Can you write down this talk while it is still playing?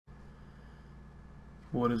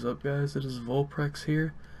What is up, guys? It is Vulprex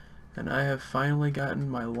here, and I have finally gotten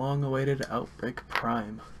my long-awaited Outbreak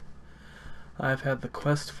Prime. I've had the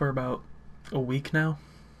quest for about a week now,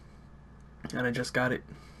 and I just got it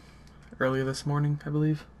earlier this morning, I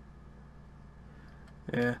believe.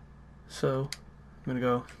 Yeah, so I'm gonna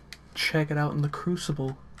go check it out in the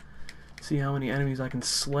Crucible, see how many enemies I can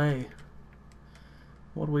slay.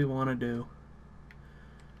 What do we want to do?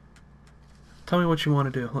 Tell me what you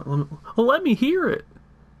want to do. Let me hear it!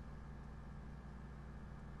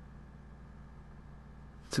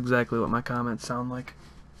 It's exactly what my comments sound like.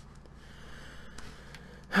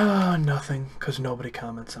 Nothing, because nobody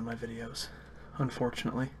comments on my videos,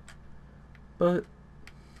 unfortunately. But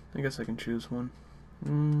I guess I can choose one.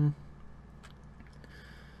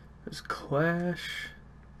 There's Clash.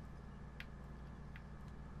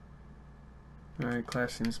 Alright,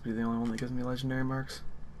 Clash seems to be the only one that gives me legendary marks,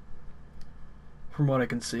 from what I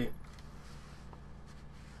can see.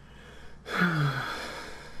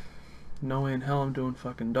 No way in hell I'm doing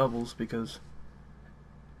fucking doubles, because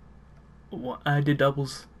I did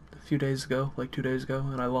doubles a few days ago, like 2 days ago,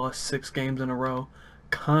 and I lost 6 games in a row,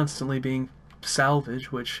 constantly being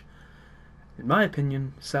salvage, which, in my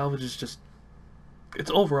opinion, salvage is just,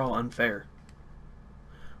 it's overall unfair.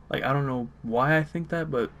 Like, I don't know why I think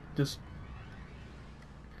that, but just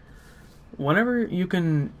whenever you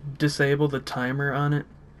can disable the timer on it,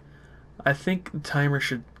 I think the timer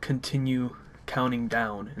should continue counting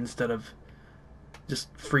down instead of just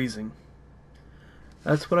freezing.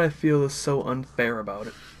 That's what I feel is so unfair about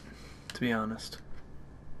it, to be honest.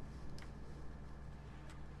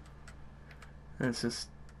 And it's just,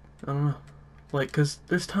 I don't know. Like, cause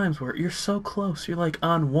there's times where you're so close, you're like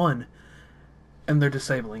on 1, and they're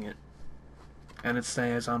disabling it. And it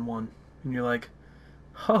stays on 1. And you're like,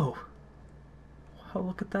 oh,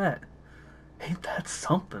 look at that. Ain't that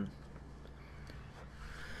something?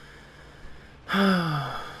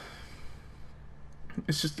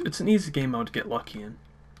 It's an easy game mode to get lucky in.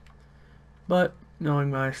 But, knowing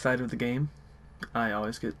my side of the game, I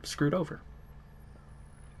always get screwed over.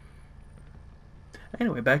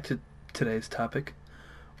 Anyway, back to today's topic.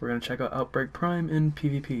 We're going to check out Outbreak Prime in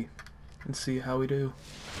PvP and see how we do.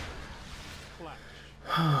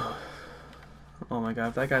 Oh my god,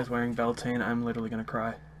 if that guy's wearing Beltane, I'm literally going to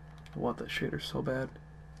cry. I want that shader so bad.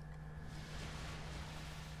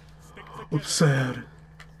 I'm sad.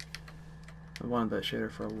 I wanted that shader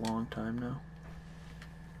for a long time now.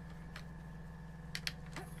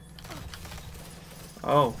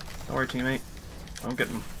 Oh, don't worry, teammate. I'm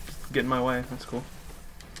getting in my way. That's cool.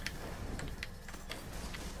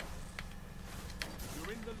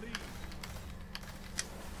 You're in the lead.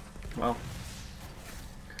 Well.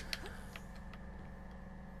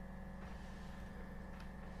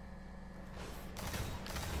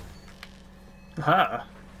 Aha!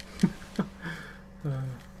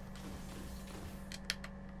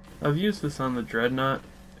 I've used this on the Dreadnought,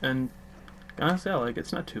 and honestly I like it.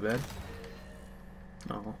 It's not too bad.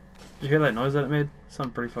 Oh. Did you hear that noise that it made? It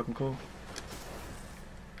sounded pretty fucking cool.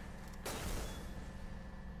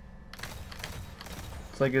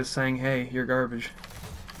 It's like it's saying, hey, you're garbage.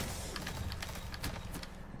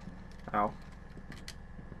 Ow.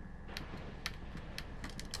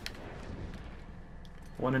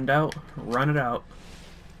 When in doubt, run it out.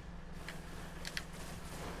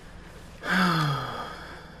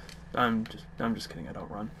 I'm just kidding, I don't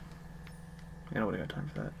run. I nobody got time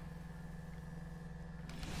for that.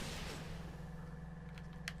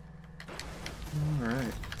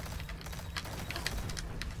 Alright.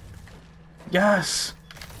 Yes!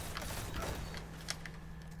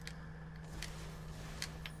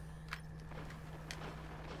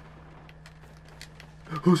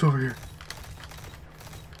 Who's over here?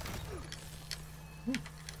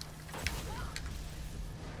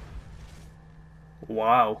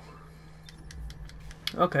 Wow.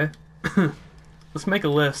 Okay. Let's make a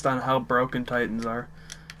list on how broken Titans are.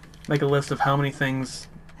 Make a list of how many things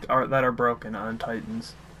that are broken on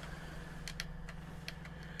Titans.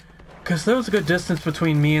 Because there was a good distance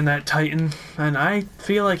between me and that Titan, and I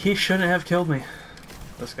feel like he shouldn't have killed me.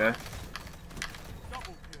 This guy.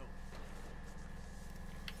 Double kill.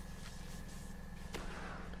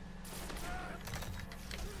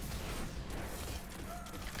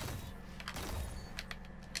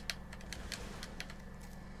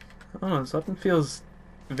 I don't know, this weapon feels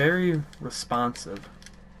very responsive,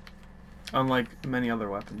 unlike many other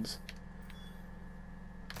weapons.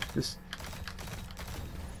 Just,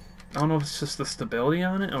 I don't know if it's just the stability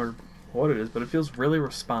on it or what it is, but it feels really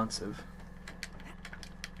responsive.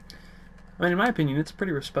 I mean, in my opinion, it's a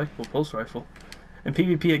pretty respectable pulse rifle. And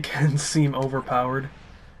PvP it can seem overpowered,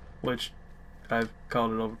 which I've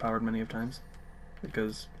called it overpowered many of times.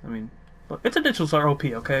 Because, I mean, look, its initials are OP,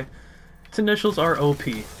 okay? Its initials are OP.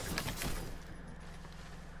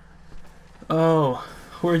 Oh,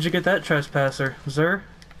 where'd you get that trespasser? Zer?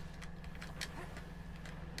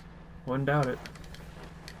 Wouldn't doubt it.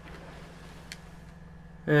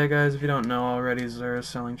 Yeah, guys, if you don't know already, Zer is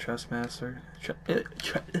selling trespasser.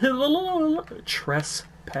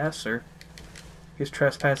 Trespasser. He's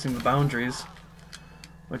trespassing the boundaries,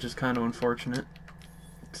 which is kind of unfortunate,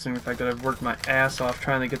 considering the fact that I've worked my ass off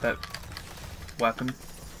trying to get that weapon.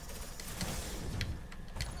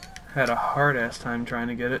 Had a hard-ass time trying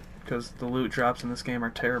to get it, because the loot drops in this game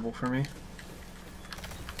are terrible for me.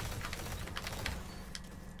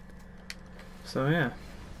 So yeah.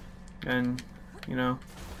 And, you know,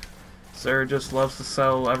 Zer just loves to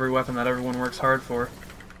sell every weapon that everyone works hard for.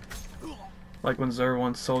 Like when Zer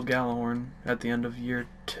once sold Galahorn at the end of year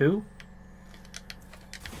 2?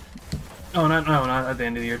 Oh, not at the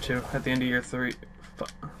end of year 2. At the end of year 3.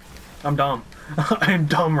 I'm dumb. I am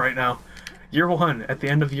dumb right now. Year 1. At the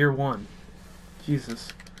end of year 1.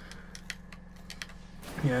 Jesus.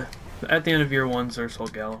 Yeah. At the end of year 1, Zer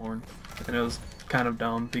sold Galahorn. And it was kind of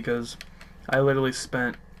dumb because I literally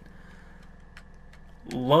spent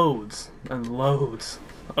loads and loads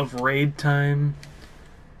of raid time,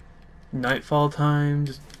 nightfall time,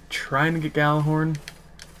 just trying to get Galahorn,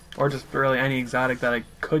 or just really any exotic that I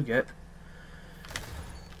could get.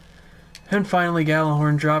 And finally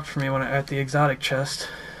Galahorn dropped for me when at the exotic chest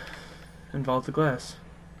in Vault of Glass.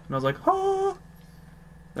 And I was like, oh!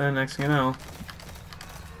 Then next thing you know,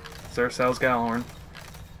 Zer sells Galahorn.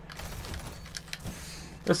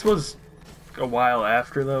 This was a while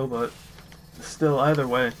after though, but still, either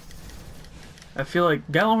way, I feel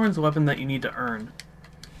like Galahorn's a weapon that you need to earn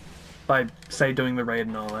by, say, doing the raid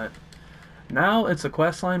and all that. Now it's a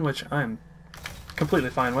quest line, which I'm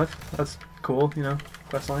completely fine with. That's cool, you know,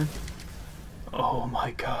 quest line. Oh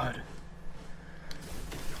my god.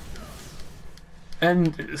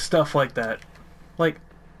 And stuff like that. Like,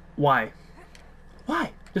 why?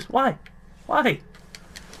 Why? Just why? Why?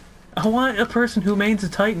 I want a person who mains a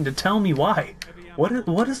Titan to tell me why.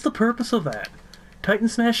 What is the purpose of that? Titan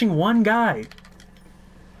smashing one guy.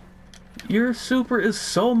 Your super is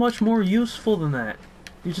so much more useful than that.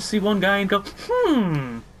 You just see one guy and go,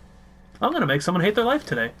 I'm gonna make someone hate their life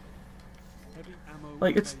today.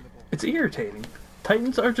 Like, it's irritating.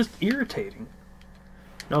 Titans are just irritating.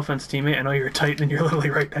 No offense, teammate, I know you're a Titan and you're literally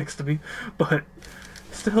right next to me, but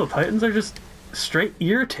still, Titans are just straight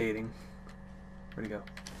irritating. Where'd he go?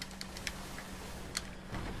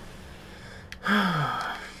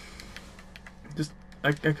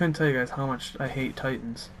 I couldn't tell you guys how much I hate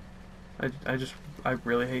Titans. I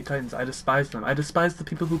really hate Titans. I despise them. I despise the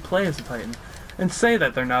people who play as a Titan and say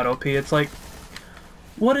that they're not OP. It's like,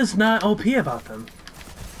 what is not OP about them?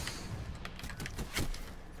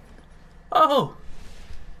 Oh!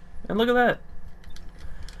 And look at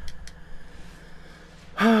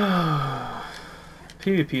that.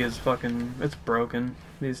 PvP is fucking, it's broken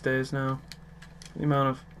these days now. The amount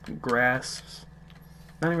of grasps.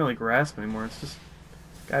 Not even really grasp anymore, it's just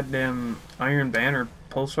goddamn Iron Banner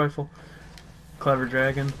pulse rifle. Clever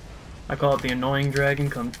dragon. I call it the annoying dragon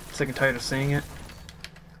because I'm sick and tired of seeing it.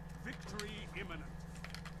 Victory imminent.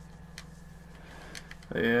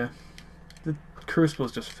 But yeah. The Crucible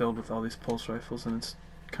is just filled with all these pulse rifles and it's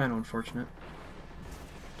kind of unfortunate.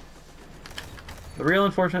 The real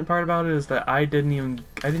unfortunate part about it is that I didn't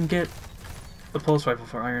get the pulse rifle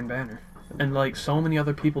for Iron Banner. And like so many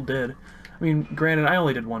other people did. I mean, granted, I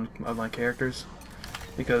only did one of my characters,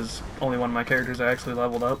 because only one of my characters are actually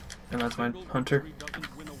leveled up, and that's my hunter.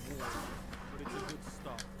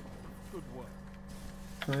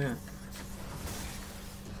 Oh yeah.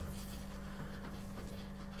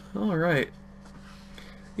 Alright.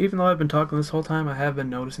 Even though I've been talking this whole time, I have been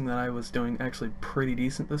noticing that I was doing actually pretty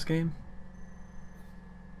decent this game.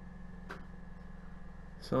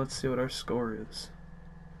 So let's see what our score is.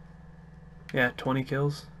 Yeah, 20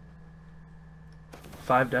 kills.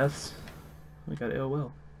 5 deaths. We got ill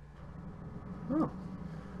will. Oh.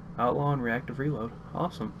 Outlaw and reactive reload.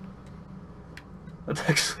 Awesome. That's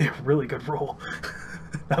actually a really good roll.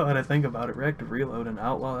 Now that I think about it, reactive reload and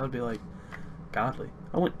outlaw, that would be like godly.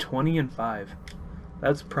 I went 20 and 5.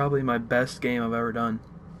 That's probably my best game I've ever done.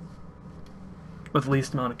 With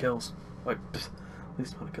least amount of kills. Like,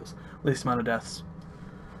 least amount of kills. Least amount of deaths.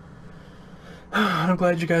 I'm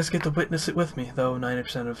glad you guys get to witness it with me, though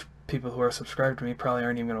 90% of people who are subscribed to me probably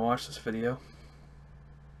aren't even going to watch this video.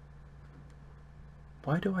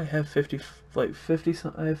 Why do I have 50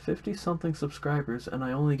 something subscribers and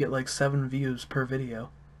I only get like 7 views per video?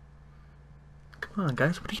 Come on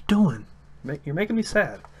guys, what are you doing? You're making me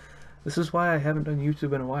sad. This is why I haven't done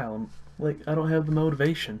YouTube in a while. I don't have the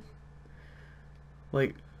motivation.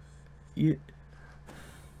 Like, you...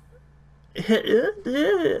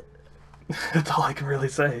 That's all I can really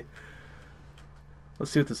say.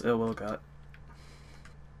 Let's see what this LL got.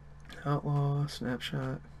 Outlaw,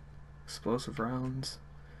 snapshot, explosive rounds,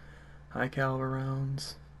 high caliber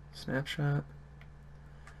rounds, snapshot.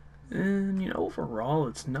 And, you know, overall,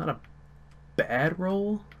 it's not a bad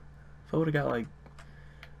roll. If I would have got, like,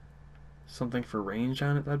 something for range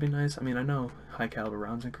on it, that'd be nice. I mean, I know high caliber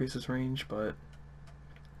rounds increases range, but...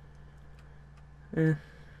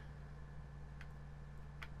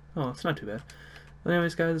 Oh, it's not too bad. But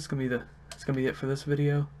anyways, guys, it's gonna be it for this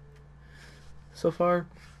video. So far,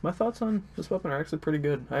 my thoughts on this weapon are actually pretty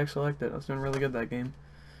good. I actually liked it. I was doing really good that game.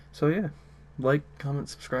 So yeah, like, comment,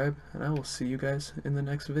 subscribe, and I will see you guys in the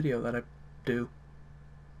next video that I do.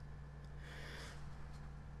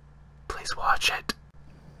 Please watch it.